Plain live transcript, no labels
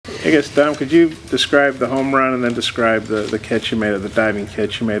I guess, Dom, could you describe the home run and then describe the catch you made, the diving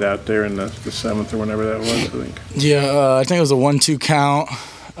catch you made out there in the seventh or whenever that was, I think? Yeah, I think it was a 1-2 count.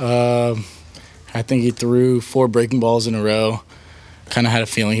 I think he threw 4 breaking balls in a row. Kind of had a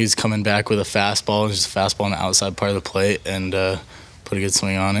feeling he was coming back with a fastball, just a fastball on the outside part of the plate, and put a good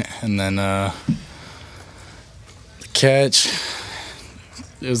swing on it. And then the catch,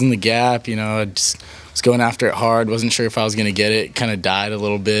 it was in the gap. I just was going after it hard. Wasn't sure if I was going to get it. Kind of died a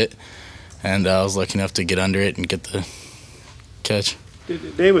little bit, and I was lucky enough to get under it and get the catch.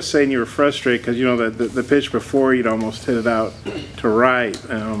 Dave was saying you were frustrated because the pitch before you'd almost hit it out to right,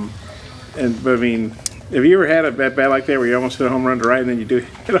 but I mean, have you ever had a bat like that where you almost hit a home run to right and then you do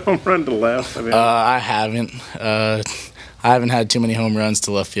hit a home run to left? I haven't. I haven't had too many home runs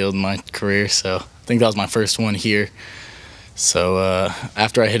to left field in my career, so I think that was my first one here. So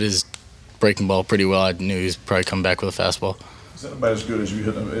after I hit his breaking ball pretty well, I knew he was probably coming back with a fastball. Is that about as good as you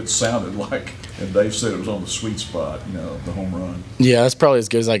hit him? It sounded like, and Dave said it was on the sweet spot, the home run. Yeah, that's probably as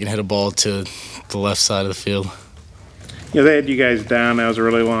good as I can hit a ball to the left side of the field. They had you guys down. That was a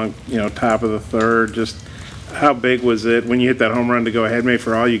really long, top of the third. Just how big was it when you hit that home run to go ahead? Maybe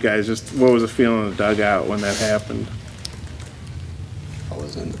for all you guys, just what was the feeling in the dugout when that happened? I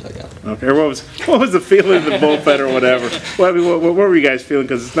wasn't in the dugout. Okay, what was the feeling in the bullpen or whatever? What were you guys feeling?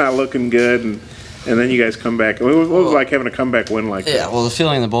 Because it's not looking good, and then you guys come back. What was it like having a comeback win like that? Yeah, well, the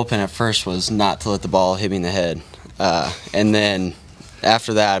feeling in the bullpen at first was not to let the ball hit me in the head, and then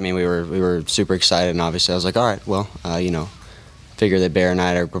after that, I mean, we were super excited, and obviously I was like, all right, well, figure that Barrett and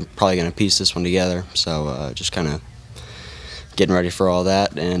I are probably going to piece this one together. So just kind of getting ready for all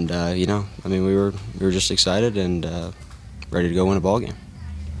that, and I mean, we were just excited and ready to go win a ball game.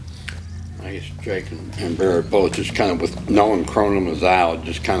 I guess Jake and Barrett both just kind of, with knowing Cronin was out,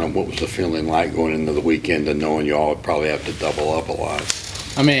 just kind of what was the feeling like going into the weekend and knowing you all would probably have to double up a lot?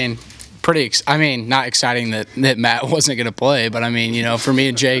 I mean, not exciting that Matt wasn't going to play, but I mean, for me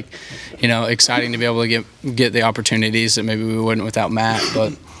and Jake, exciting to be able to get the opportunities that maybe we wouldn't without Matt.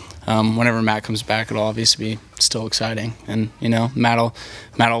 But whenever Matt comes back, it'll obviously be still exciting. And Matt'll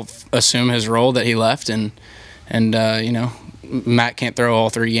assume his role that he left, and Matt can't throw all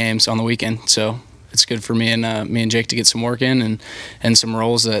 3 games on the weekend, so it's good for me and Jake to get some work in and some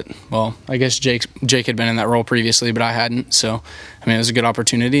roles that, well, I guess Jake had been in that role previously, but I hadn't. So, I mean, it was a good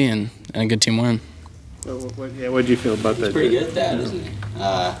opportunity and a good team win. What did you feel about that? He's pretty good at that, isn't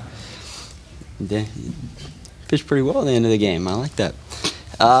he? Pitched pretty well at the end of the game. I like that.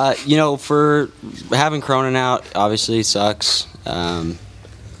 For having Cronin out, obviously sucks.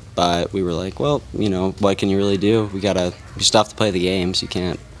 But we were like, well, what can you really do? You still have to play the games. You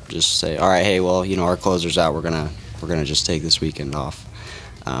can't just say, all right, hey, well, our closer's out. We're gonna just take this weekend off.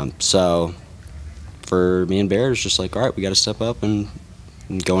 So for me and Barrett, it's just like, all right, we got to step up and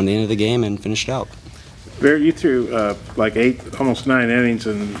go in the end of the game and finish it out. Barrett, you threw like 8, almost 9 innings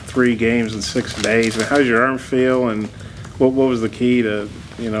in 3 games in 6 days. I mean, how does your arm feel, and what was the key to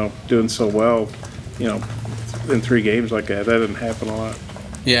doing so well, in 3 games like that? That didn't happen a lot.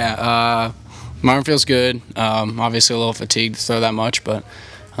 Yeah, my arm feels good. Obviously a little fatigued to throw that much, but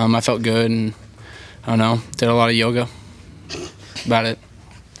I felt good, and I don't know, did a lot of yoga. About it.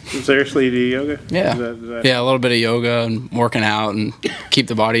 Seriously, do yoga? Yeah. Yeah, a little bit of yoga and working out and keep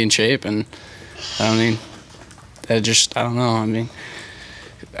the body in shape. And I mean, I don't know. I mean,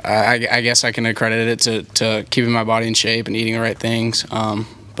 I guess I can accredit it to keeping my body in shape and eating the right things.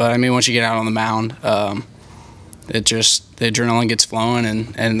 But I mean, once you get out on the mound, the adrenaline gets flowing,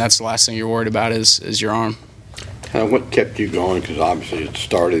 and that's the last thing you're worried about is your arm. What kept you going? Because obviously at the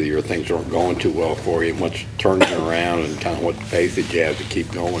start of the year things weren't going too well for you. What's turning you around, and kind of what faith did you have to keep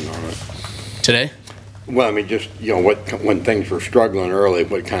going on it? Today? Well, I mean, just when things were struggling early,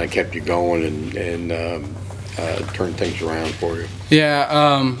 what kind of kept you going and turned things around for you?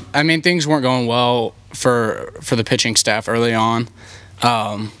 Yeah, I mean, things weren't going well for the pitching staff early on,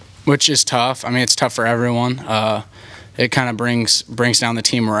 which is tough. I mean, it's tough for everyone. It kind of brings down the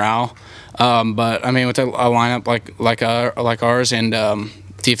team morale. But I mean, with a lineup like ours and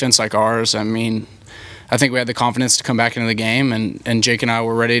defense like ours, I mean, I think we had the confidence to come back into the game, and Jake and I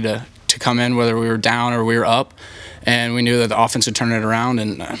were ready to come in whether we were down or we were up, and we knew that the offense would turn it around.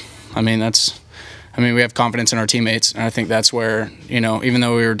 And I mean, we have confidence in our teammates, and I think that's where, even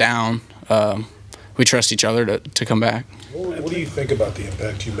though we were down, we trust each other to come back. What do you think about the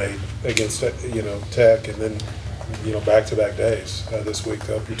impact you made against Tech, and then back-to-back days this week to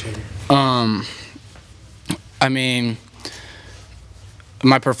help your team? I mean,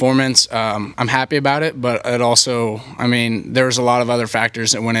 my performance, I'm happy about it, but it also, I mean, there was a lot of other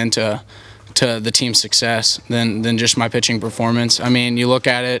factors that went into to the team's success than just my pitching performance. I mean, you look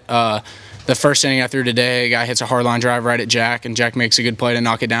at it. The first inning I threw today, a guy hits a hard line drive right at Jack, and Jack makes a good play to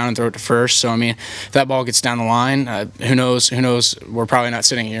knock it down and throw it to first. So I mean, if that ball gets down the line, who knows? Who knows? We're probably not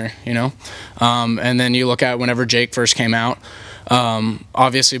sitting here, you know. And then you look at whenever Jake first came out.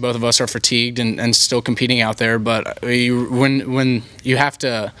 Obviously, both of us are fatigued and still competing out there. But when you have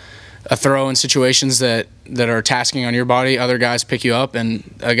to throw in situations that are tasking on your body, other guys pick you up, and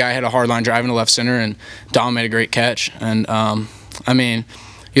a guy hit a hard line drive into left center, and Dom made a great catch. And I mean.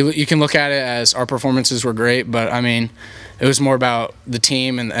 You can look at it as our performances were great, but, I mean, it was more about the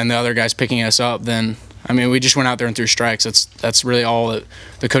team and the other guys picking us up than – I mean, we just went out there and threw strikes. That's really all that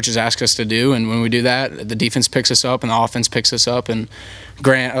the coaches ask us to do, and when we do that, the defense picks us up and the offense picks us up. And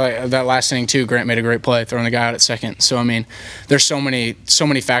Grant, that last inning too, Grant made a great play throwing the guy out at second. So, I mean, there's so many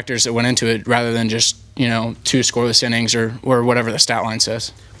factors that went into it rather than just, you know, 2 scoreless innings or whatever the stat line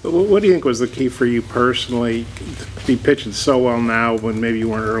says. What do you think was the key for you personally to be pitching so well now when maybe you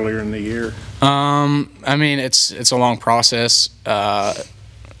weren't earlier in the year? I mean, it's a long process,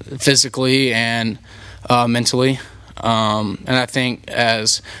 physically and mentally. And I think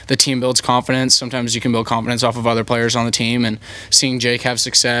as the team builds confidence, sometimes you can build confidence off of other players on the team. And seeing Jake have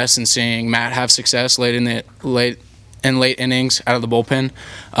success and seeing Matt have success late innings out of the bullpen,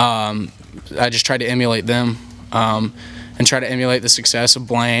 I just tried to emulate them. And try to emulate the success of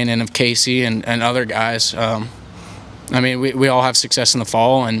Blaine and of Casey and other guys. I mean, we all have success in the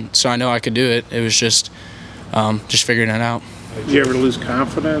fall, and so I know I could do it. It was just figuring it out. Did you ever lose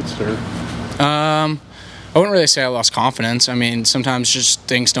confidence? Or? I wouldn't really say I lost confidence. I mean, sometimes just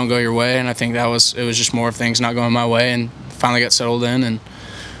things don't go your way, and I think it was just more of things not going my way, and finally got settled in,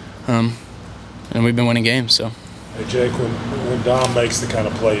 and we've been winning games. So. Hey Jake, when Dom makes the kind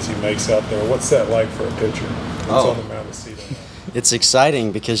of plays he makes out there, what's that like for a pitcher? On the mound to see that? It's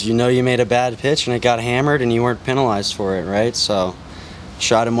exciting because you know you made a bad pitch and it got hammered and you weren't penalized for it, right? So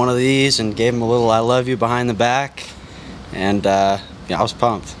shot him one of these and gave him a little I love you behind the back, and yeah, I was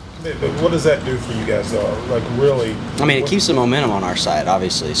pumped. But what does that do for you guys though? Like really? I mean, it keeps the momentum on our side,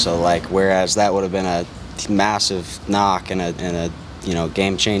 obviously. So like, whereas that would have been a massive knock and a you know,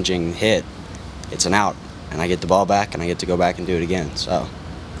 game-changing hit, it's an out, and I get the ball back and I get to go back and do it again. So.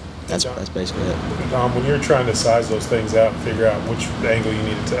 That's basically it. Dom, when you're trying to size those things out and figure out which angle you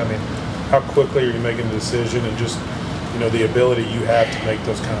need to, I mean, how quickly are you making the decision, and just, you know, the ability you have to make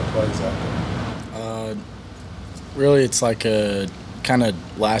those kind of plays out there? Really, it's like a kind of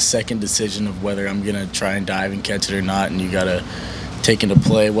last-second decision of whether I'm going to try and dive and catch it or not, and you got to take into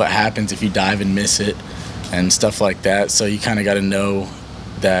play what happens if you dive and miss it and stuff like that. So you kind of got to know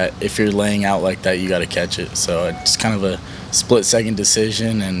that if you're laying out like that, you got to catch it. So it's kind of a split-second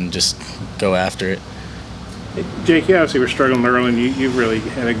decision and just go after it. Jake, you obviously were struggling early, and you really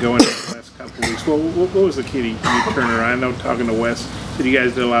had it going the last couple of weeks. What was the key to you turning around? I know talking to Wes, said you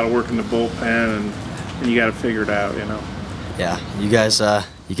guys did a lot of work in the bullpen, and you got to figure it out, you know. Yeah, you guys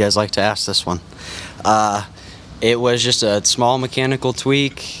like to ask this one. It was just a small mechanical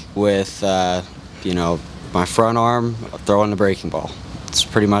tweak with, you know, my front arm throwing the breaking ball. That's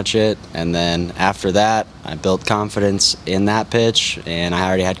pretty much it. And then after that, I built confidence in that pitch, and I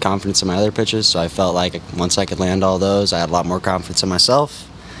already had confidence in my other pitches, so I felt like once I could land all those, I had a lot more confidence in myself.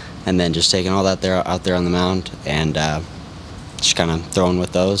 And then just taking all that out there on the mound and just kind of throwing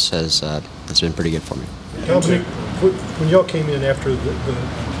with those has been pretty good for me. Dominic, when y'all came in after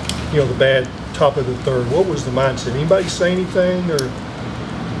the bad top of the third, what was the mindset? Anybody say anything, or?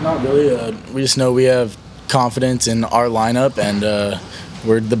 Not really. We just know we have confidence in our lineup, and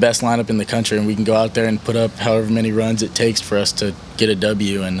we're the best lineup in the country, and we can go out there and put up however many runs it takes for us to get a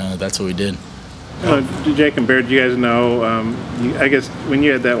W, and that's what we did. Jake and Barrett, you guys know, I guess when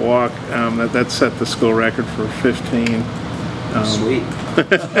you had that walk, that set the school record for 15. Sweet. It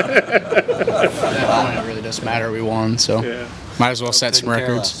really doesn't matter. We won, so Yeah. might as well set some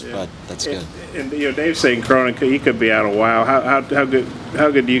records. But that's good. And you know, Dave's saying Cronin, he could be out a while. How good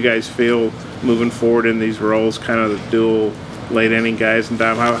do you guys feel moving forward in these roles, kind of the dual late inning guys? And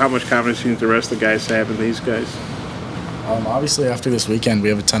Dom, how much confidence do you think the rest of the guys have in these guys? Obviously, after this weekend, we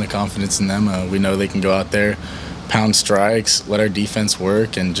have a ton of confidence in them. We know they can go out there, pound strikes, let our defense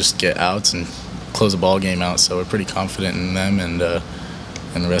work, and just get outs and close a ball game out. So we're pretty confident in them and the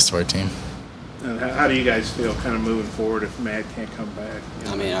rest of our team. And how do you guys feel kind of moving forward if Matt can't come back? You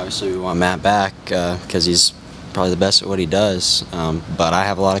know? I mean, obviously we want Matt back because he's probably the best at what he does. But I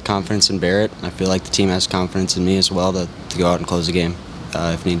have a lot of confidence in Barrett. I feel like the team has confidence in me as well to go out and close the game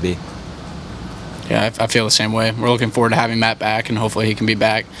if need be. yeah, I feel the same way. We're looking forward to having Matt back, and hopefully he can be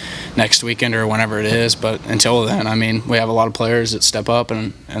back next weekend or whenever it is. But until then, I mean, we have a lot of players that step up,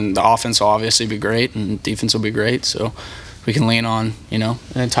 and the offense will obviously be great, and defense will be great. So we can lean on, you know,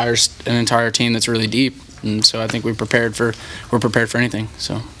 an entire team that's really deep. And so I think we're prepared for anything.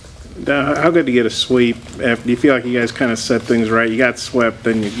 So. How good to get a sweep? Do you feel like you guys kind of set things right? You got swept,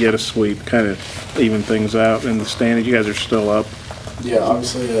 then you get a sweep, kind of even things out in the standings. You guys are still up. Yeah,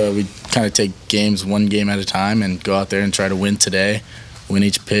 obviously we kind of take games one game at a time and go out there and try to win today, win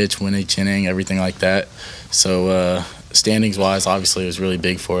each pitch, win each inning, everything like that. So standings-wise, obviously it was really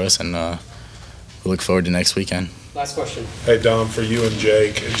big for us, and we look forward to next weekend. Last question. Hey, Dom, for you and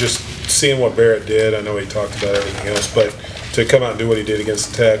Jake, just seeing what Barrett did, I know he talked about everything else, but to come out and do what he did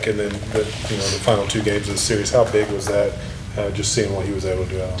against Tech and then the final 2 games of the series, how big was that, just seeing what he was able to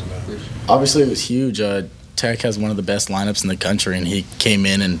do out on that? Obviously it was huge. Tech has one of the best lineups in the country, and he came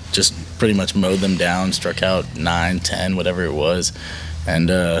in and just pretty much mowed them down, struck out 9, 10, whatever it was, and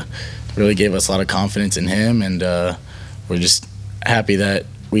really gave us a lot of confidence in him, and we're just happy that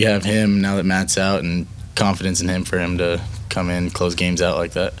we have him now that Matt's out, and confidence in him for him to come in and close games out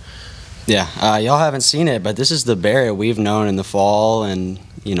like that. Yeah, y'all haven't seen it, but this is the Barrett we've known in the fall and,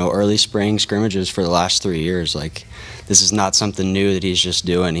 you know, early spring scrimmages for the last 3 years. Like, this is not something new that he's just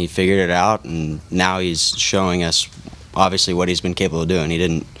doing. He figured it out, and now he's showing us, obviously, what he's been capable of doing. He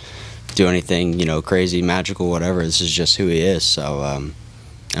didn't do anything, you know, crazy, magical, whatever. This is just who he is. So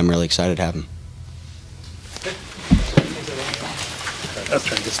I'm really excited to have him. I was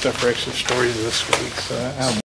trying to get stuff for extra stories this week, so